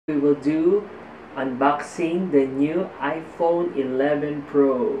We will do unboxing the new iPhone 11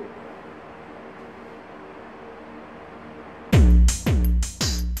 Pro.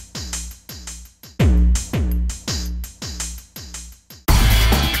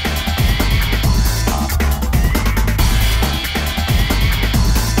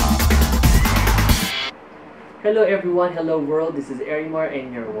 Hello everyone, hello world, this is Erimar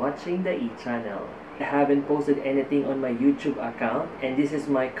and you're watching the E-Channel. I haven't posted anything on my YouTube account and this is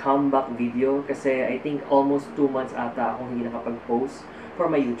my comeback video kasi I think almost 2 months ata akong hindi nakapag-post for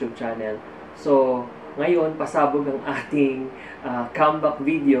my YouTube channel. So, ngayon pasabog ang ating comeback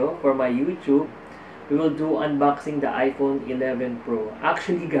video for my YouTube. We will do unboxing the iPhone 11 Pro.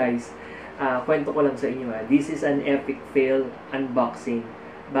 Actually guys, kwento ko lang sa inyo this is an epic fail unboxing.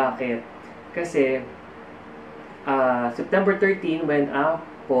 Bakit? Kasi September 13, when Apple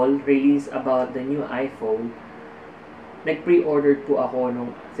released about the new iPhone, nag-pre-ordered po ako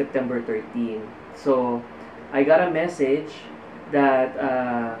nung September 13. So, I got a message that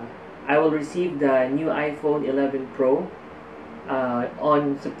I will receive the new iPhone 11 Pro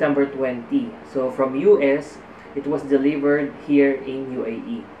on September 20. So, from US, it was delivered here in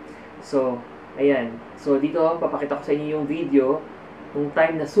UAE. So, ayan. So, dito, papakita ko sa inyo yung video nung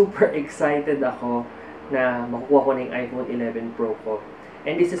time na super excited ako na makukuha ko na yung iPhone 11 Pro ko.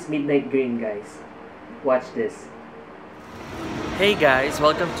 And this is midnight green, guys. Watch this. Hey guys,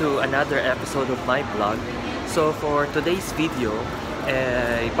 welcome to another episode of my vlog. So for today's video,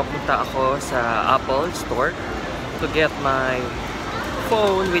 papunta ako sa Apple Store to get my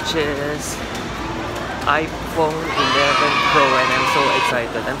phone, which is iPhone 11 Pro, and I'm so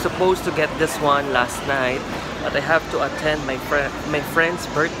excited. I'm supposed to get this one last night, but I have to attend my friend's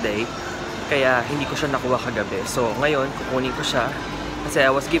birthday. Kaya hindi ko siya nakuha kagabi. So ngayon, kukunin ko siya. Kasi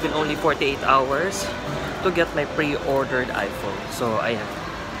I was given only 48 hours to get my pre-ordered iPhone. So ayan.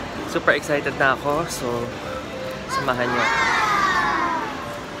 Super excited na ako. So, samahan niyo.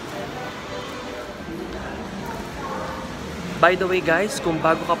 By the way guys, kung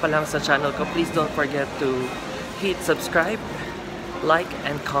bago ka pa lang sa channel ko, please don't forget to hit subscribe, like,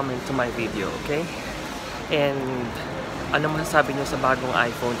 and comment to my video, okay? And ano masasabi niyo sa bagong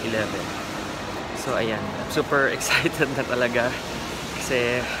iPhone 11? So ayan, super excited na talaga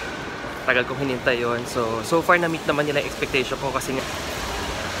kasi tagal kong hinintay yun. So far na-meet naman nila yung expectation ko kasi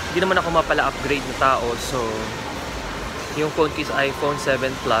hindi naman ako mapala-upgrade na tao. So yung phone ko is iPhone 7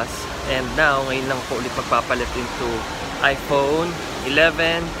 Plus and now ngayon lang ako ulit magpapalit into iPhone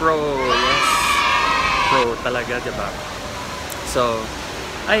 11 Pro. Yes, Pro talaga, diba? So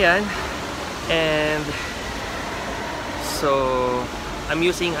ayan, and so I'm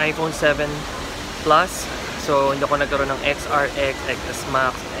using iPhone 7 Plus. So, hindi ako nagkaroon ng XRX, XS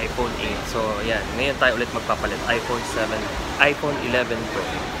Max, iPhone 8. So, yan. Ngayon tayo ulit magpapalit. iPhone 11 Pro.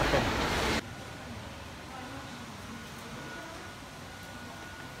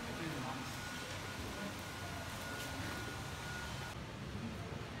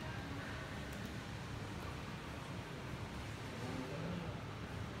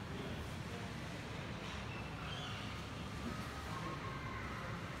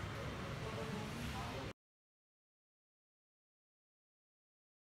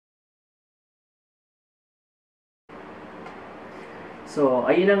 So,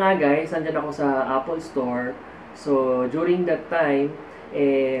 ayun na nga guys, nandyan ako sa Apple Store. So, during that time,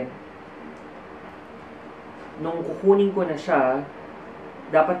 nung kukunin ko na siya,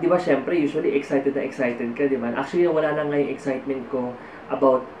 dapat, di ba, syempre, usually excited na excited ka, di ba? Actually, wala na nga yung excitement ko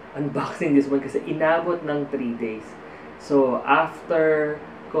about unboxing this one kasi inabot ng 3 days. So, after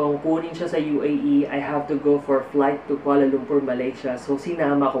kung kunin siya sa UAE, I have to go for flight to Kuala Lumpur, Malaysia. So,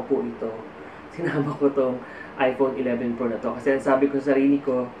 sinama ko po ito. Sinama ko tong iPhone 11 Pro na to. Kasi sabi ko sa sarili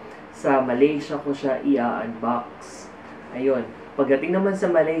ko, sa Malaysia ko siya i-unbox. Ayun. Pagdating naman sa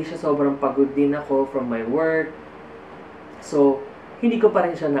Malaysia, sobrang pagod din ako from my work. So, hindi ko pa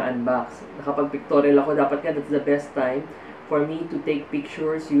rin siya na-unbox. Nakapag-pictorial ako. Dapat nga, that's the best time for me to take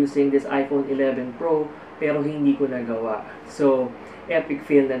pictures using this iPhone 11 Pro. Pero hindi ko nagawa. So, epic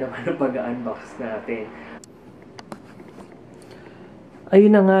fail na naman ang pag-unbox natin.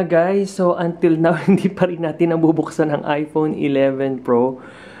 Ayun na nga guys, so until now hindi pa rin natin nabubuksan ang iPhone 11 Pro.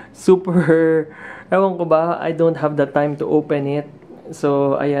 Super, ewan ko ba, I don't have the time to open it.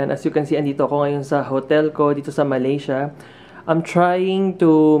 So ayan, as you can see, andito ako ngayon sa hotel ko dito sa Malaysia. I'm trying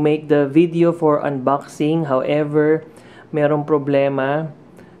to make the video for unboxing, however, merong problema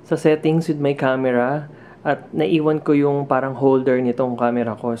sa settings with my camera at naiwan ko yung parang holder nitong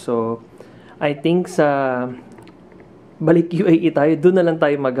camera ko. So I think sa balik UAE tayo, doon na lang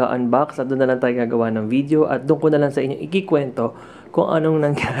tayo mag-unbox at doon na lang tayo gagawa ng video at doon ko na lang sa inyo ikikwento kung anong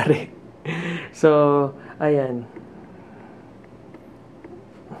nangyari. So, ayan.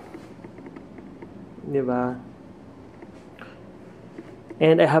 Diba?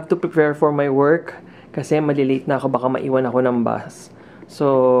 And I have to prepare for my work kasi malilate na ako, baka maiwan ako ng bus. So,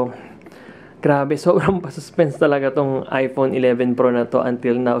 grabe, sobrang pa-suspense talaga tong iPhone 11 Pro na to.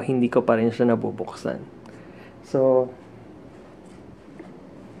 Until now, hindi ko pa rin siya nabubuksan. So,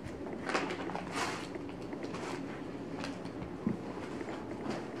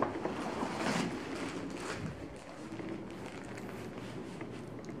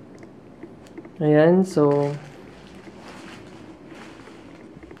 ayan, so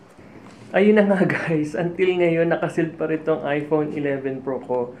ayun na nga guys, until ngayon nakasealed pa rin tong iPhone 11 Pro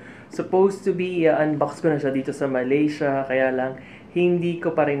ko. Supposed to be, unbox ko na siya dito sa Malaysia, kaya lang hindi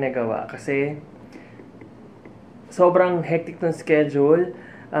ko pa rin nagawa kasi sobrang hectic ng schedule.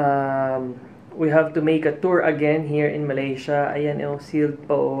 We have to make a tour again here in Malaysia. Ayan, sealed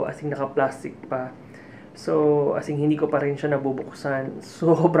pa as in naka-plastic pa. So, as in, hindi ko pa rin siya nabubuksan.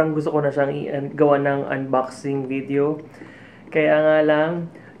 Sobrang gusto ko na siyang gawa ng unboxing video. Kaya nga lang,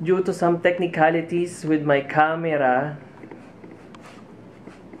 due to some technicalities with my camera,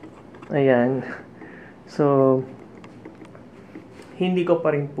 ayan, so, hindi ko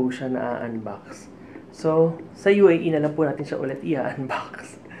pa rin po siya na-unbox. So, sa UAE na lang po natin siya ulit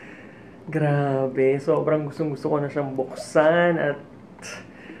i-unbox. Grabe, sobrang gusto ko na siyang buksan at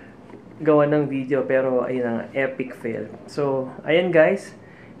gawa ng video, pero ayun na, epic fail. So, ayan guys,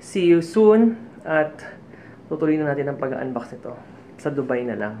 see you soon at tutuloy na natin ang pag-unbox nito sa Dubai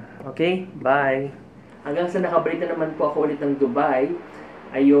na lang. Okay? Bye! Hanggang sa nakabalik na naman po ako ulit ng Dubai,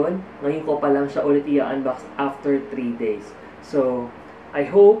 ayun, ngayon ko pa lang siya ulit i-unbox after 3 days. So, I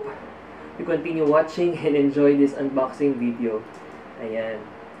hope you continue watching and enjoy this unboxing video. Ayan.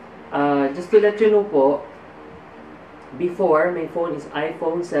 Just to let you know po, before, my phone is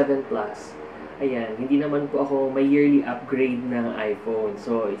iPhone 7 Plus. Ayan, hindi naman po ako may yearly upgrade ng iPhone.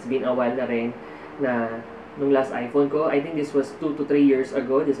 So, it's been a while na rin na nung last iPhone ko, I think this was 2 to 3 years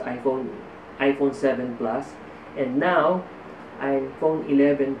ago, this iPhone 7 Plus. And now, iPhone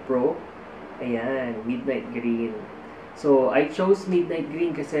 11 Pro. Ayan, midnight green. So, I chose midnight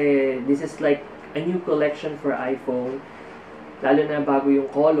green kasi this is like a new collection for iPhone. Lalo na bago yung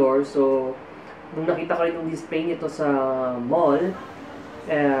color. So, nung nakita ko rin yung display nito sa mall,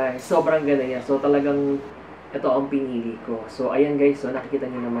 sobrang ganda niya. So, talagang ito ang pinili ko. So, ayan guys. So, nakikita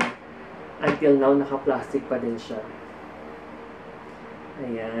niyo naman. Until now, naka-plastic pa din siya.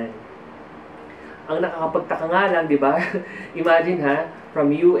 Ayan. Ang nakakapagtaka nga lang, di ba? Imagine ha, from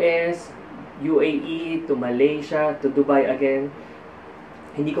US, UAE, to Malaysia, to Dubai again.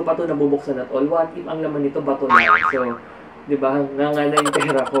 Hindi ko pa ito nabubuksan at all. What if ang laman nito bato na? So, di ba? Nga na yung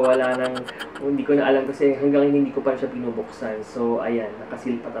pera ko. Wala nang, hindi ko na alam kasi hanggang hindi ko pa siya binubuksan. So, ayan.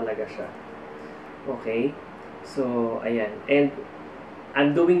 Nakasil pa talaga siya. Okay? So, ayan. And,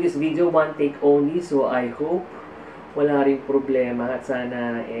 I'm doing this video one take only. So, I hope wala rin problema at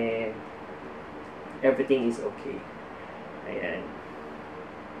sana, everything is okay. Ayan.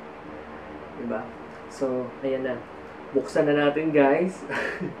 Diba? So, ayan na. Buksan na natin, guys.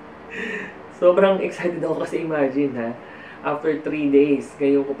 Sobrang excited ako kasi imagine, ha? After 3 days,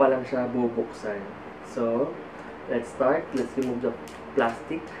 ngayon ko pa lang siya bubuksan. So, let's start. Let's remove the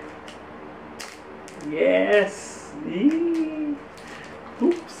plastic. Yes! Eee!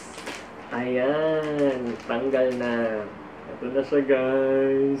 Oops! Ayan! Tanggal na. Ito na siya,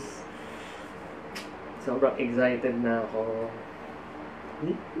 guys. Sobrang excited na ako.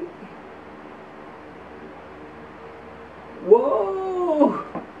 Wow!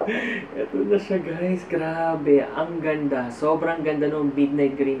 Ito na siya guys. Grabe. Ang ganda. Sobrang ganda ng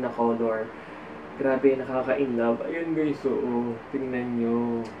midnight green na color. Grabe. Nakaka-inlove. Ayun guys. Oo. Tingnan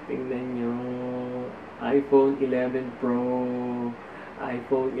nyo. Tingnan nyo. iPhone 11 Pro.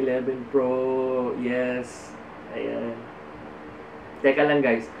 iPhone 11 Pro. Yes. Ayan. Teka lang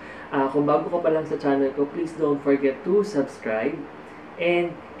guys. Kung bago ka pa lang sa channel ko, please don't forget to subscribe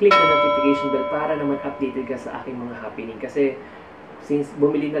and click the notification bell para naman updated ka sa aking mga happening. Kasi since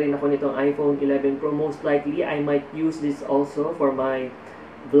bumili na rin ako nitong iPhone 11 Pro, most likely I might use this also for my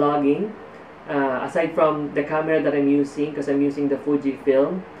vlogging. Aside from the camera that I'm using, because I'm using the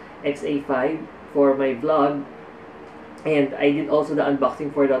Fujifilm X-A5 for my vlog. And I did also the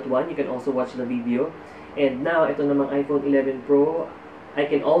unboxing for that one. You can also watch the video. And now, ito namang iPhone 11 Pro, I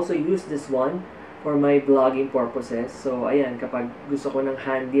can also use this one for my vlogging purposes. So, ayan, kapag gusto ko ng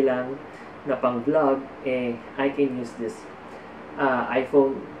handy lang na pang vlog, I can use this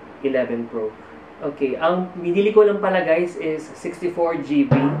iPhone 11 Pro. Okay, ang binili ko lang pala guys is 64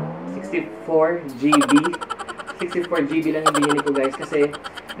 GB. 64 GB. 64 GB lang yung binili ko guys kasi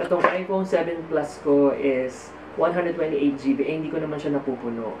itong iPhone 7 Plus ko is 128 GB eh hindi ko naman siya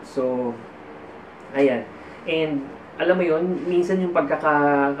napupuno. So, ayan. And alam mo yon minsan yung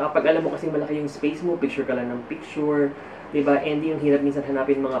kapag alam mo kasi malaki yung space mo, picture ka lang ng picture, 'di ba? And yung hirap minsan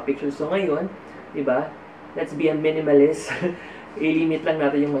hanapin mga pictures. So ngayon, 'di ba? Let's be a minimalist. I-limit lang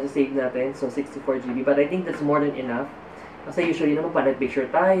natin yung masasave natin. So 64 GB, but I think that's more than enough. Kasi usually naman pag nag-picture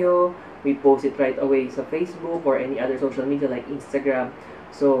tayo, we post it right away sa Facebook or any other social media like Instagram.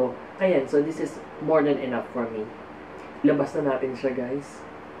 So, ayan. So this is more than enough for me. Labas na natin siya, guys.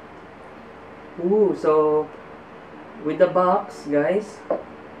 So, with the box, guys,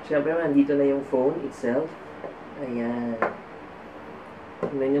 syempre nandito na yung phone itself. Ayan.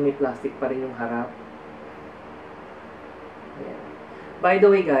 Tingnan nyo, may plastic pa rin yung harap. Ayan. By the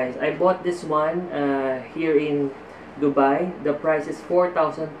way, guys, I bought this one here in Dubai. The price is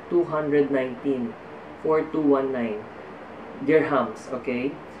 4,219. 4,219 dirhams,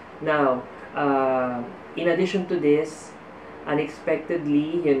 okay? Now, in addition to this,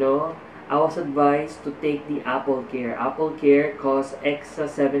 unexpectedly, you know, I was advised to take the Apple Care. Apple Care costs extra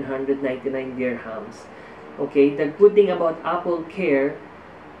 799 dirhams. Okay, the good thing about Apple Care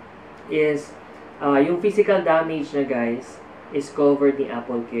is yung physical damage na guys is covered ni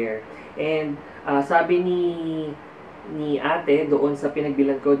Apple Care. And sabi ni ate doon sa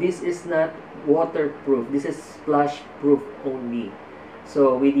pinagbilan ko, this is not waterproof. This is splash proof only.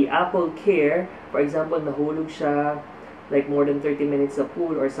 So with the Apple Care, for example, nahulog siya like more than 30 minutes sa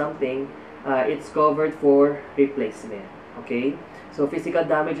pool or something, it's covered for replacement. Okay? So, physical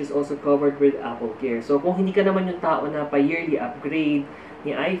damage is also covered with Apple Care. So, kung hindi ka naman yung tao na pa-yearly upgrade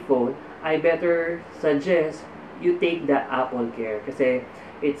ni iPhone, I better suggest you take the Apple Care. Kasi,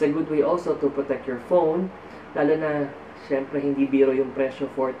 it's a good way also to protect your phone. Lalo na, syempre, hindi biro yung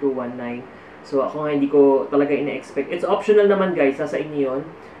presyo 4219. So, ako nga hindi ko talaga ina-expect. It's optional naman guys, sa inyo yun.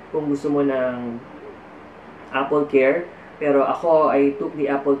 Kung gusto mo ng Apple Care. Pero ako, I took the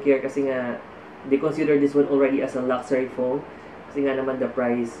Apple Care kasi nga, they consider this one already as a luxury phone. Kasi nga naman the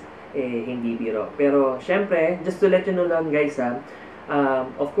price, hindi biro. Pero, syempre, just to let you know lang guys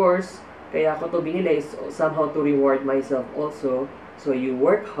of course, kaya ako to binili is somehow to reward myself also. So, you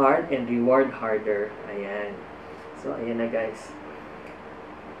work hard and reward harder. Ayan. So, ayan na guys.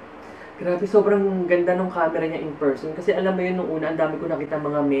 Grabe, sobrang ganda ng camera niya in person. Kasi alam mo yun, nung una, ang dami ko nakita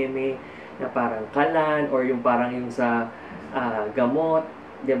mga meme na parang kalan or yung parang yung sa gamot,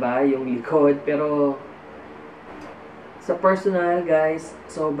 'di ba? Yung likod, pero sa personal, guys,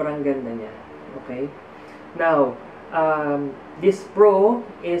 sobrang ganda niya. Okay? Now, this Pro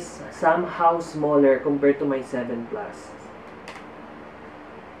is somehow smaller compared to my 7 Plus.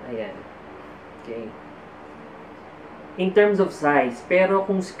 Ayan. Okay. In terms of size, pero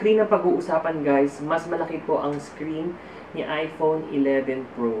kung screen na pag-uusapan, guys, mas malaki po ang screen ni iPhone 11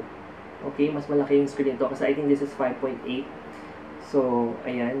 Pro. Okay, mas malaki yung screen nito kasi I think this is 5.8. So,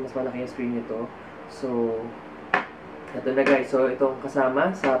 ayan, mas malaki yung screen nito. So, ito na guys. So, itong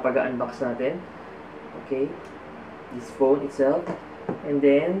kasama sa pag-unbox natin. Okay. This phone itself. And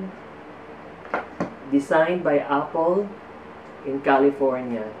then, designed by Apple in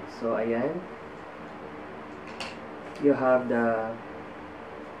California. So, ayan. You have the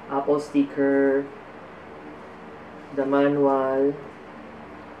Apple sticker, the manual,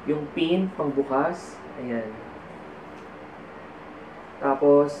 yung pin pangbukas. Ayan.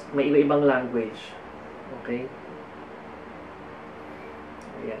 Tapos, may iba-ibang language. Okay.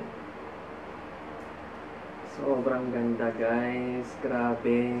 Ayan. Sobrang ganda guys.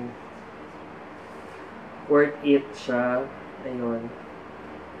 Grabe. Worth it siya. Ayun.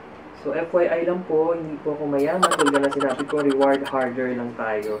 So, FYI lang po, hindi po ako mayaman. Tulad na sinabi ko, reward harder lang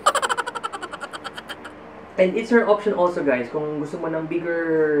tayo. And it's your option also guys. Kung gusto mo ng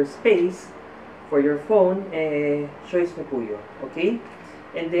bigger space for your phone, choice mo po yun. Okay?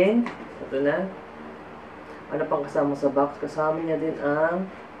 And then, ito na. Ano pang kasama sa box? Kasama niya din ang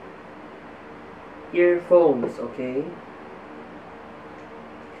earphones, okay?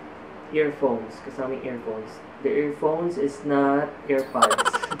 Earphones. Kasama yung earphones. The earphones is not AirPods.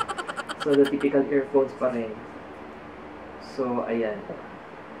 So, the typical earphones pa rin. So, ayan.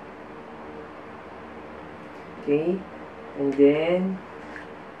 Okay? And then,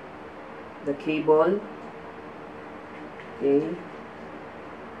 the cable. Okay?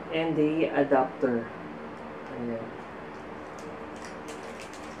 And the adapter. Ayan.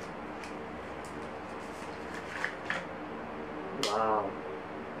 Wow.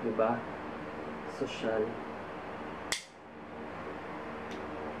 Diba? Social.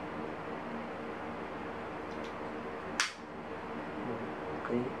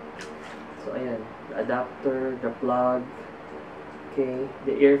 Okay. So, ayan. the adapter, the plug, okay,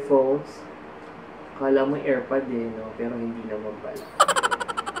 the earphones. Kala mo AirPod eh, no? Pero hindi naman pala.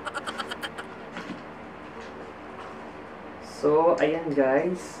 So, ayan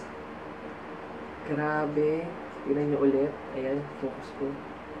guys. Grabe. Tignan nyo ulit. Ayan, focus ko.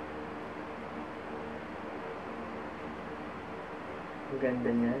 Ang ganda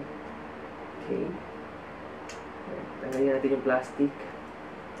niya. Okay. Tanggalin natin yung plastic.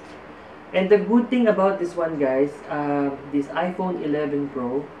 And the good thing about this one guys, this iPhone 11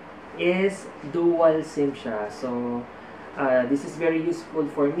 Pro is dual SIM siya. So, this is very useful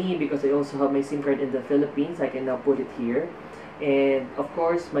for me because I also have my SIM card in the Philippines. I can now put it here. And, of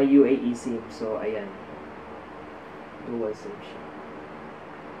course, my UAE SIM. So, ayan. Dual SIM siya.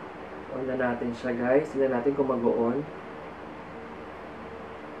 On na natin siya guys. Tignan natin kung mag-on.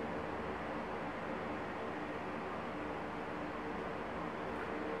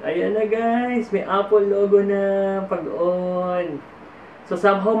 Ayan na guys, may Apple logo na pag-on. So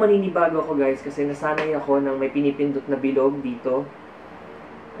somehow maninibago ako guys kasi nasanay ako ng may pinipindot na bilog dito.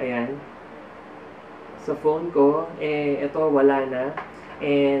 Ayan. Sa phone ko, eh ito wala na.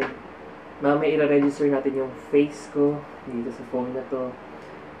 And mamaya i-register natin yung face ko dito sa phone na to.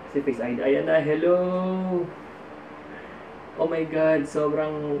 Kasi Face ID. Ayan na, hello! Oh my God,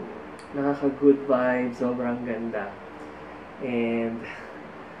 sobrang nakaka-good vibe, sobrang ganda. And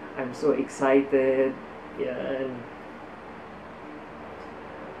I'm so excited. Yan.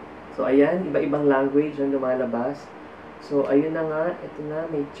 So, ayan. Iba-ibang language ang lumalabas. So, ayun na nga. Ito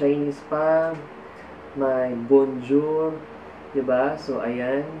na. May Chinese pa. May bonjour. Diba? So,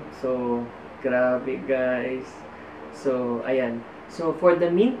 ayan. So, grabe guys. So, ayan. So, for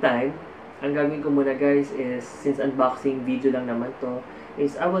the meantime, ang gagawin ko muna guys is, since unboxing video lang naman to,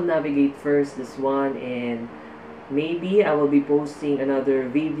 is I will navigate first this one and maybe I will be posting another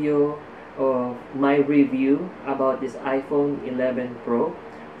video of my review about this iPhone 11 Pro.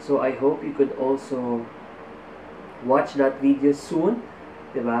 So I hope you could also watch that video soon.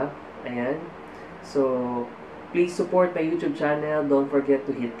 Diba? Ayan. So please support my YouTube channel. Don't forget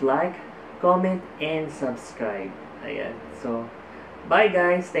to hit like, comment, and subscribe. Ayan. So bye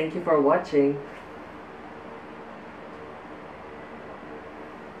guys. Thank you for watching.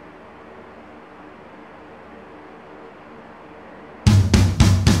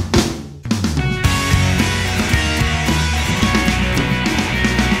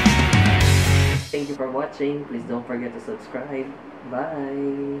 Thank you for watching. Please don't forget to subscribe.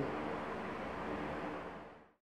 Bye.